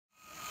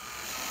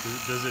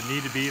Does it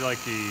need to be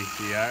like the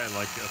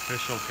like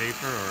official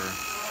paper or?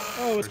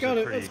 Oh, Or is it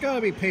pretty- it's got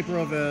to be paper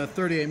of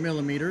 38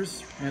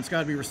 millimeters, and it's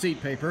got to be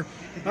receipt paper.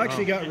 I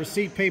actually got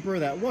receipt paper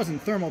that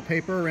wasn't thermal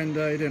paper, and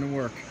it didn't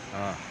work.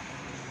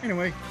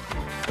 Anyway,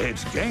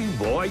 It's Game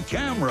Boy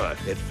Camera.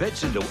 It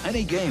fits into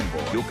any Game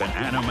Boy. You can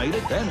animate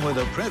it, then with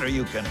a printer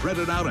you can print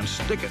it out and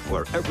stick it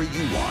wherever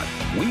you want.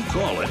 We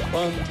call it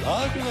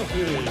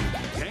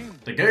Game.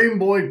 the Game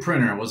Boy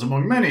printer was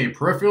among many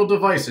peripheral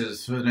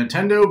devices for the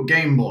Nintendo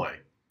Game Boy.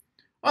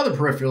 Other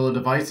peripheral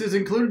devices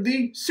included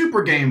the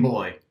Super Game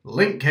Boy,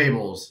 link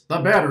cables, the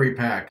battery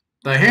pack,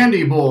 the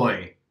Handy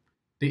Boy,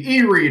 the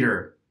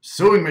e-reader,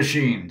 sewing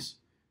machines.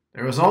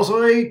 There was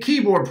also a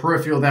keyboard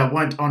peripheral that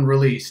went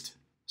unreleased.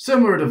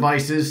 Similar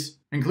devices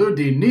include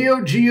the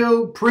Neo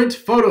Geo Print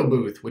Photo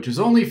Booth, which is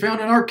only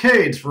found in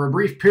arcades for a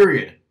brief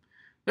period.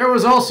 There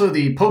was also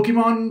the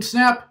Pokemon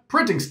Snap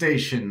printing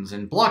stations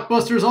and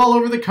blockbusters all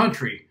over the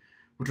country,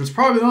 which was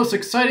probably the most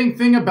exciting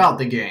thing about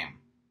the game.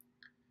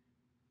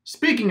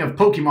 Speaking of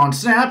Pokemon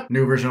Snap,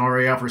 new version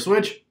already out for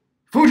Switch,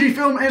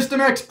 Fujifilm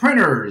Instamax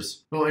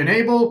printers will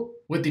enable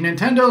with the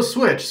Nintendo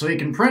Switch so you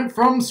can print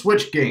from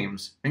Switch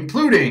games,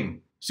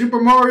 including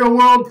Super Mario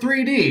World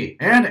 3D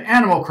and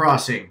Animal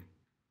Crossing.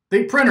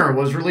 The printer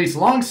was released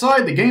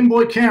alongside the Game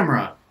Boy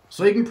camera,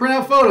 so you can print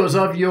out photos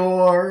of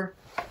your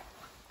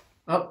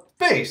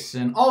face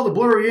and all the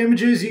blurry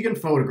images you can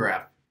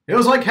photograph. It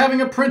was like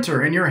having a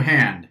printer in your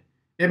hand.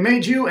 It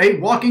made you a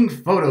walking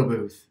photo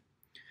booth.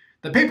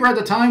 The paper at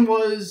the time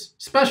was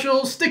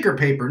special sticker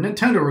paper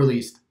Nintendo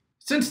released.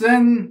 Since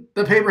then,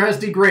 the paper has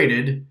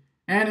degraded,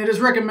 and it is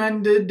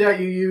recommended that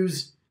you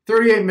use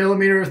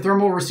 38mm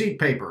thermal receipt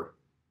paper.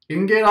 You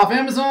can get it off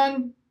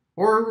Amazon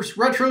or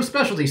retro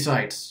specialty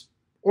sites,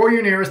 or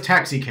your nearest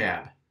taxi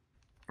cab.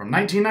 From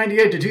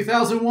 1998 to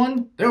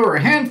 2001, there were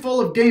a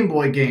handful of Game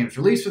Boy games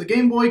released for the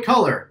Game Boy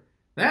Color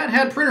that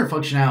had printer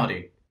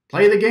functionality.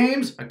 Play the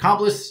games,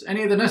 accomplish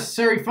any of the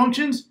necessary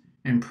functions,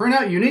 and print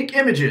out unique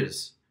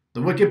images.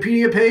 The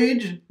Wikipedia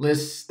page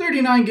lists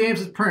 39 games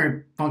with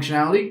printer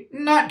functionality,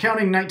 not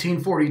counting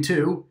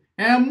 1942,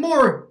 and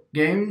more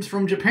games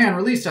from Japan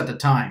released at the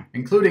time,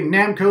 including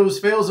Namco's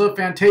Fails of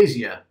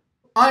Fantasia.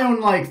 I own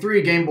like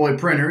 3 Game Boy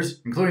printers,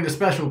 including the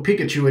special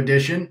Pikachu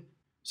edition,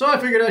 so I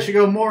figured I should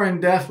go more in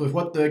depth with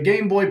what the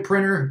Game Boy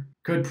printer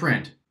could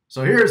print.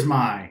 So here's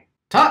my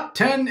top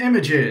 10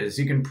 images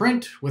you can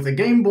print with a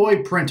Game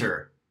Boy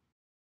printer.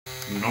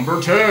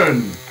 Number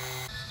 10.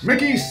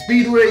 Mickey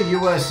Speedway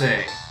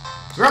USA.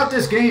 Throughout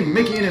this game,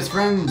 Mickey and his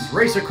friends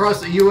race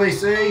across the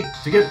USA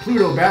to get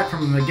Pluto back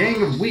from the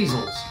gang of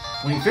weasels.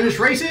 When you finish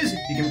races,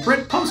 you can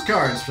print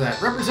postcards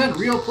that represent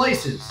real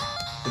places.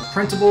 The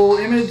printable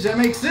image that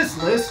makes this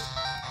list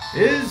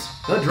is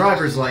the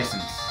driver's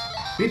license.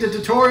 Beat the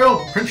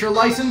tutorial, print your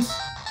license,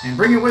 and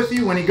bring it with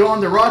you when you go on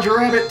the Roger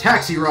Rabbit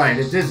taxi ride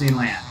at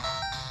Disneyland.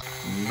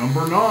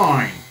 Number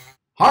 9.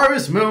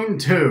 Harvest Moon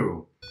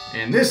 2.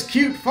 In this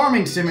cute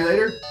farming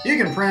simulator, you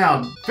can print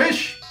out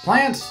fish,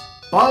 plants,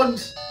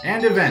 bugs,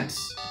 and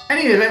events.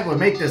 Any event would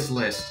make this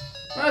list,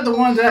 but the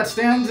one that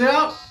stands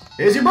out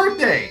is your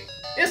birthday.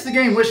 It's the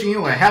game wishing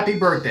you a happy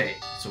birthday,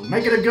 so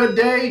make it a good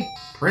day,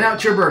 print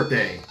out your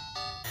birthday.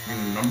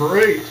 Number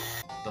 8.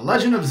 The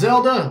Legend of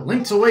Zelda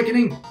Link's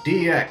Awakening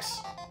DX.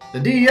 The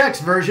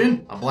DX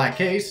version, a black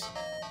case,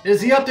 is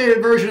the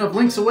updated version of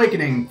Link's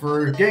Awakening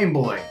for Game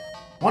Boy.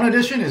 One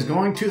edition is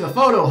going to the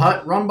photo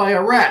hut run by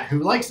a rat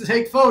who likes to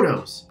take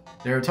photos.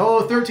 There are a total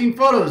of 13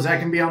 photos that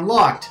can be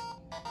unlocked.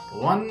 The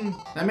one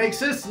that makes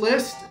this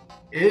list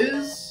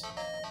is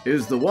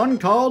the one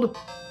called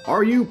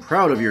Are You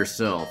Proud of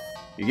Yourself?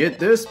 You get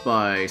this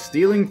by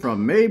stealing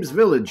from Mabe's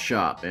village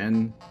shop,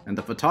 and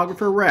the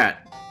photographer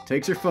rat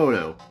takes your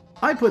photo.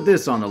 I put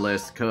this on the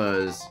list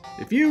because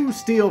if you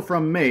steal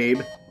from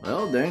Mabe,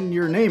 well, then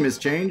your name is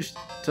changed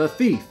to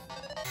Thief.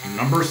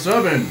 Number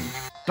 7.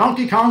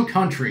 Donkey Kong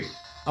Country.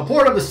 A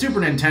port of the Super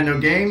Nintendo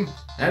game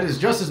that is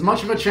just as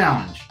much of a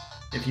challenge.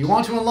 If you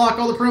want to unlock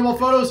all the printable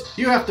photos,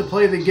 you have to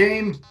play the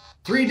game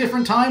 3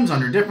 different times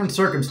under different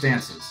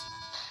circumstances.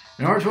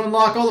 In order to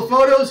unlock all the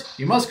photos,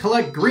 you must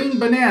collect green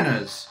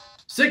bananas,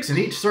 6 in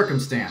each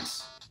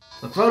circumstance.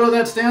 The photo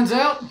that stands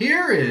out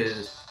here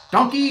is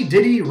Donkey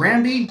Diddy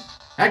Ramby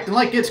acting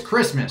like it's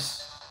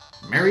Christmas.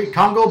 Merry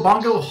Congo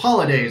Bongo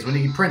holidays when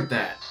you print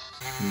that.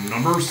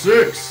 Number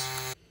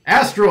 6.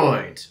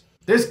 Asteroids.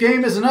 This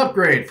game is an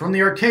upgrade from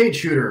the arcade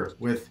shooter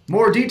with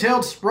more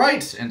detailed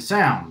sprites and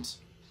sounds.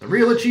 The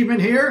real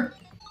achievement here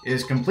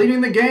is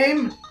completing the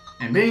game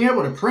and being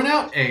able to print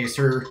out a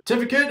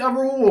certificate of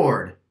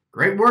reward.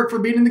 Great work for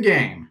beating the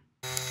game.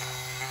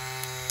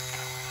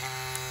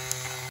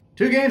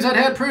 2 games that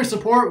had printer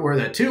support were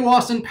the 2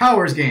 Austin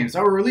Powers games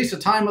that were released at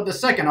the time of the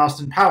second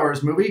Austin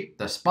Powers movie,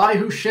 The Spy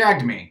Who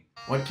Shagged Me.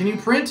 What can you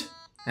print?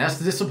 That's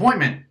the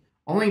disappointment.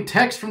 Only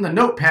text from the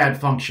notepad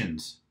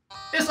functions.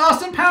 It's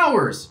Austin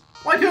Powers!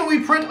 Why couldn't we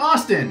print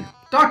Austin,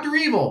 Dr.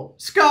 Evil,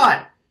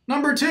 Scott,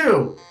 Number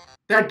 2,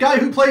 that guy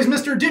who plays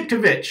Mr.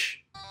 Ditkovich,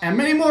 and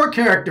many more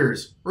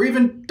characters, or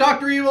even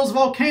Dr. Evil's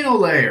volcano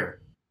lair?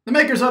 The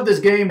makers of this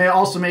game, they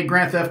also made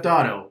Grand Theft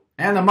Auto,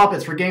 and the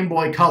Muppets for Game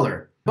Boy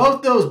Color.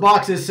 Both those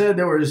boxes said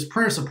there was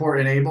printer support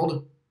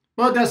enabled,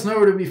 but that's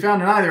nowhere to be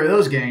found in either of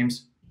those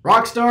games.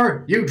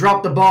 Rockstar, you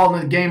dropped the ball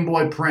in the Game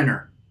Boy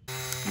printer.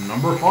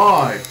 Number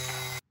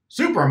 5.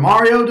 Super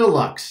Mario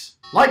Deluxe.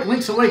 Like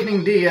Link's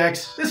Awakening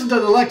DX, this is the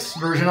deluxe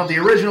version of the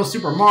original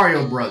Super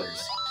Mario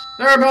Bros.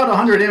 There are about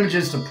 100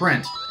 images to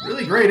print.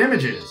 Really great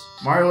images.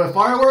 Mario with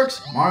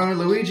fireworks, Mario and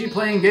Luigi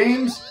playing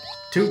games,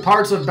 2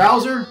 parts of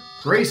Bowser,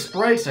 gray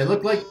sprites that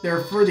look like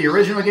they're for the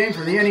original game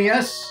for the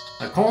NES,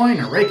 a coin,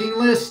 a raking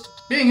list,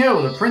 being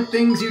able to print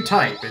things you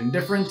type in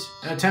different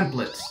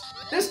templates.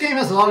 This game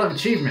has a lot of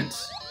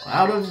achievements.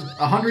 Out of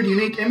 100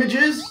 unique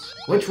images,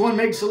 which one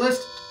makes the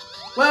list?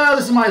 Well,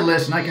 this is my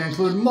list and I can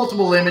include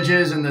multiple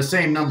images in the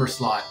same number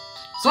slot.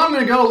 So I'm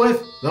going to go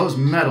with those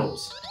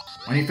medals.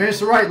 When you finish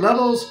the right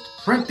levels,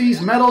 print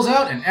these medals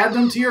out and add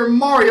them to your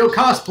Mario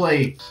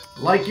cosplay,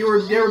 like they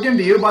were given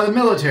to you by the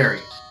military.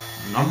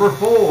 Number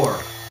 4.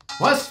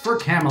 Quest for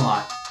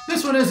Camelot.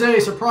 This one is a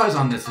surprise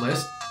on this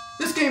list.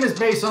 This game is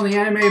based on the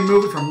animated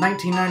movie from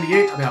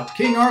 1998 about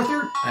King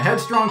Arthur, a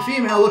headstrong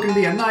female looking to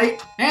be a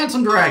knight, and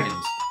some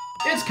dragons.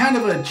 It's kind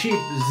of a cheap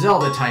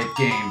Zelda-type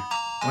game.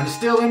 When a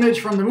still image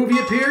from the movie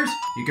appears,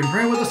 you can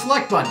print with a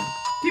select button.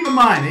 Keep in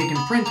mind that you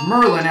can print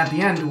Merlin at the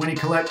end when you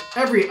collect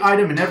every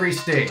item in every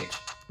stage.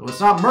 Though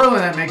it's not Merlin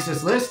that makes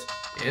this list,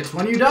 it's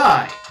when you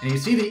die, and you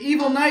see the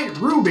evil knight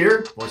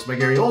Rubeer, voiced by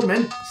Gary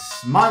Oldman,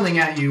 smiling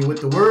at you with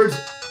the words,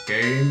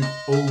 "Game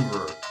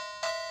over."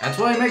 That's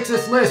why it makes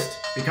this list,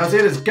 because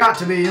it has got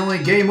to be the only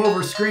game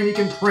over screen you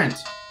can print.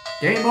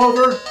 Game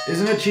over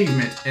is an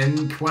achievement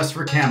in Quest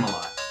for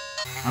Camelot.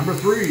 Number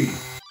 3.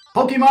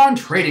 Pokemon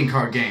Trading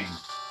Card Game.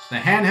 The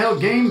handheld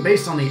game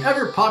based on the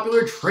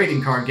ever-popular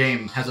trading card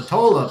game has a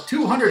total of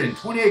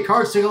 228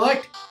 cards to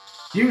collect,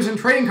 use in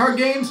trading card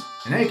games,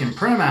 and they can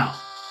print them out.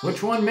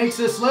 Which one makes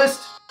this list?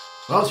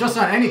 Well, it's just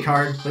not any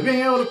card, but being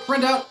able to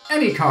print out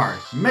any card,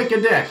 make a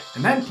deck,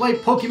 and then play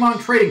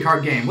Pokemon Trading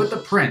Card Game with the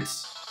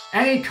prints.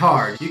 Any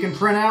card you can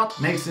print out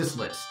makes this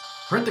list.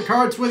 Print the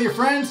cards with your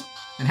friends,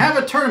 and have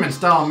a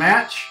tournament-style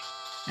match.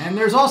 And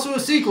there's also a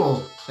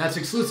sequel that's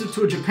exclusive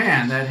to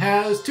Japan that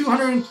has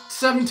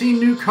 217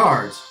 new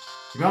cards.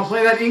 If you want to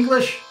play that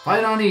English,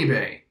 find it on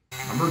eBay.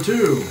 Number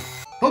 2.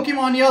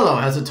 Pokemon Yellow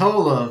has a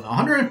total of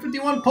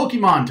 151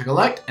 Pokemon to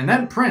collect and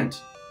then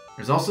print.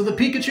 There's also the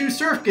Pikachu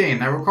Surf game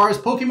that requires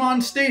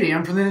Pokemon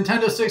Stadium from the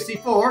Nintendo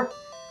 64,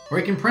 where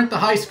you can print the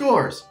high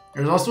scores.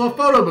 There's also a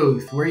photo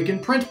booth where you can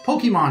print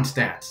Pokemon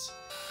stats.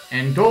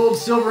 In Gold,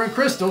 Silver, and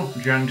Crystal,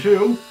 Gen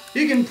 2,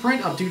 you can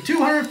print up to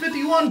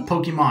 251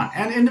 Pokemon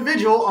and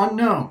individual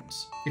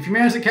unknowns. If you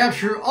manage to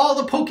capture all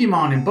the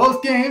Pokemon in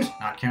both games,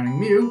 not counting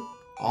Mew,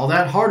 all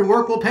that hard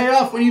work will pay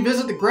off when you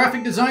visit the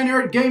graphic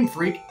designer at Game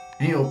Freak,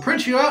 and he'll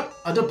print you out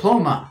a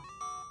diploma.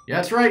 Yeah,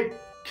 that's right,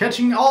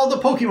 catching all the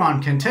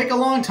Pokemon can take a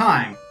long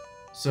time,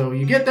 so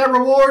you get that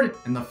reward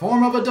in the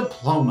form of a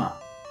diploma.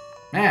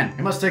 Man,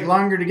 it must take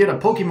longer to get a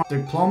Pokemon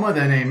diploma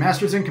than a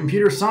Master's in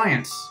Computer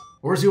Science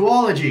or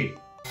Zoology.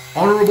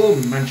 Honorable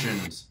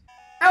mentions.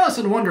 Alice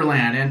in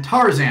Wonderland and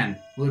Tarzan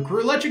will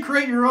let you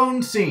create your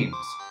own scenes.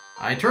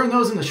 I turned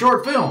those into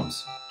short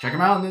films. Check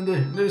them out in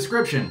the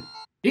description.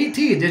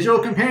 E.T. Digital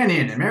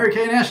Companion and Mary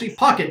Kay and Ashley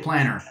Pocket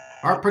Planner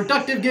are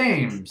productive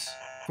games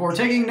for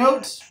taking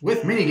notes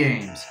with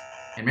minigames.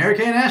 In Mary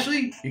Kay and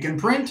Ashley, you can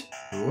print,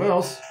 who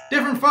else,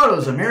 different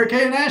photos of Mary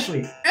Kay and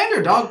Ashley and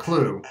their dog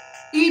Clue.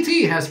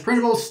 E.T. has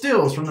printable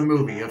stills from the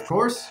movie, of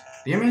course.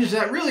 The image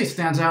that really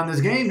stands out in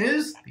this game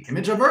is the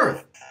image of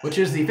Earth, which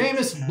is the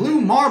famous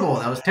blue marble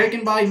that was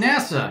taken by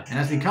NASA and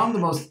has become the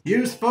most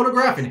used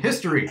photograph in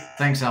history,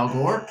 thanks Al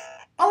Gore.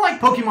 Unlike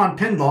Pokemon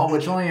Pinball,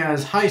 which only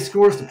has high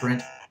scores to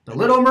print, The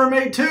Little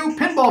Mermaid 2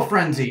 Pinball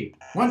Frenzy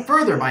went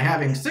further by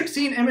having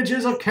 16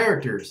 images of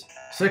characters,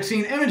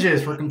 16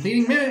 images for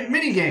completing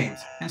minigames,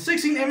 and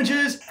 16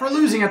 images for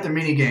losing at the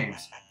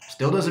minigames.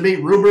 Still doesn't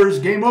beat Ruber's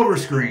Game Over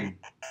screen.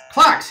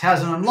 Klax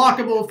has an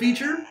unlockable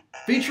feature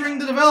featuring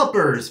the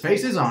developers'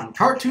 faces on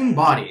cartoon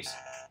bodies.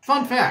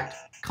 Fun fact,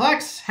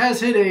 Klax has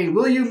hit a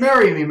 "Will you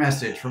marry me"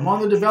 message from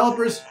one of the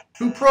developers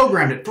who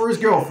programmed it for his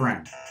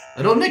girlfriend.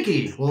 Little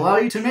Nicky will allow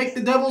you to make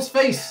the devil's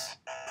face.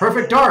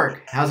 Perfect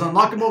Dark has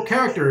unlockable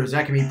characters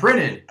that can be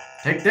printed.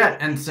 Take that,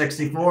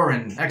 N64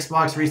 and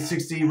Xbox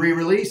 360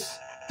 re-release.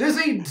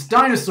 Disney's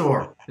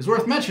Dinosaur is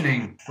worth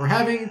mentioning for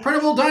having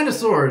printable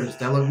dinosaurs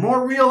that look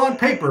more real on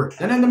paper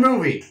than in the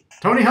movie.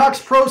 Tony Hawk's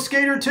Pro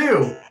Skater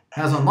 2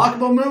 has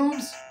unlockable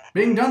moves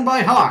being done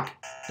by Hawk.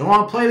 Don't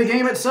want to play the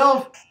game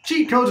itself?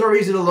 Cheat codes are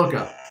easy to look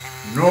up.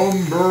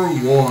 Number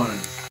 1.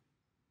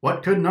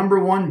 What could number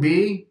 1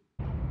 be?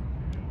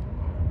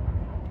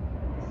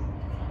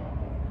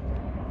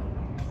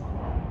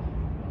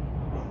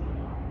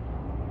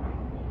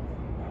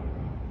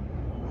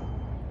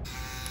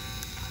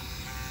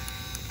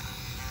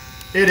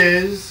 It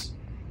is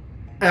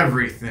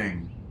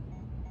everything.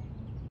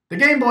 The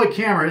Game Boy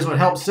camera is what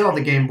helped sell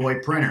the Game Boy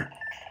printer.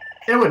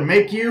 It would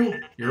make you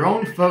your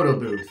own photo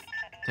booth.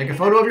 Take a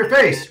photo of your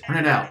face,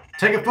 print it out.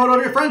 Take a photo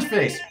of your friend's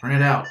face, print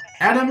it out.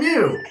 Add a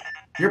Mew.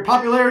 Your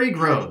popularity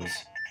grows.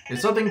 Is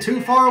something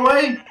too far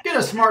away? Get a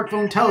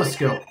smartphone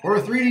telescope or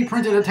a 3D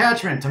printed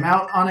attachment to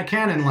mount on a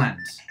Canon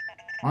lens.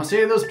 Want to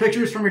save those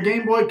pictures from your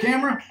Game Boy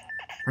camera?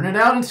 Print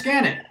it out and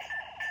scan it.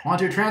 Want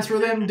to transfer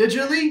them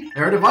digitally?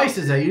 There are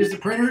devices that use the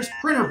printer's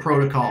printer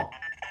protocol.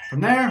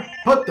 From there,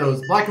 put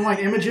those black and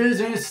white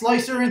images in a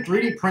slicer and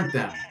 3D print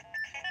them.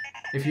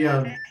 If you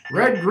have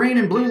red, green,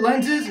 and blue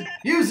lenses,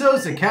 use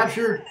those to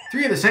capture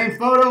 3 of the same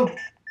photo,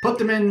 put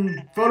them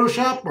in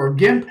Photoshop or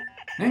GIMP,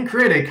 then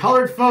create a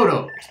colored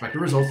photo. Expected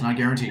results not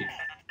guaranteed.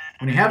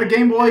 When you have a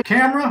Game Boy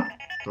camera,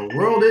 the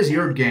world is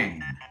your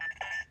game.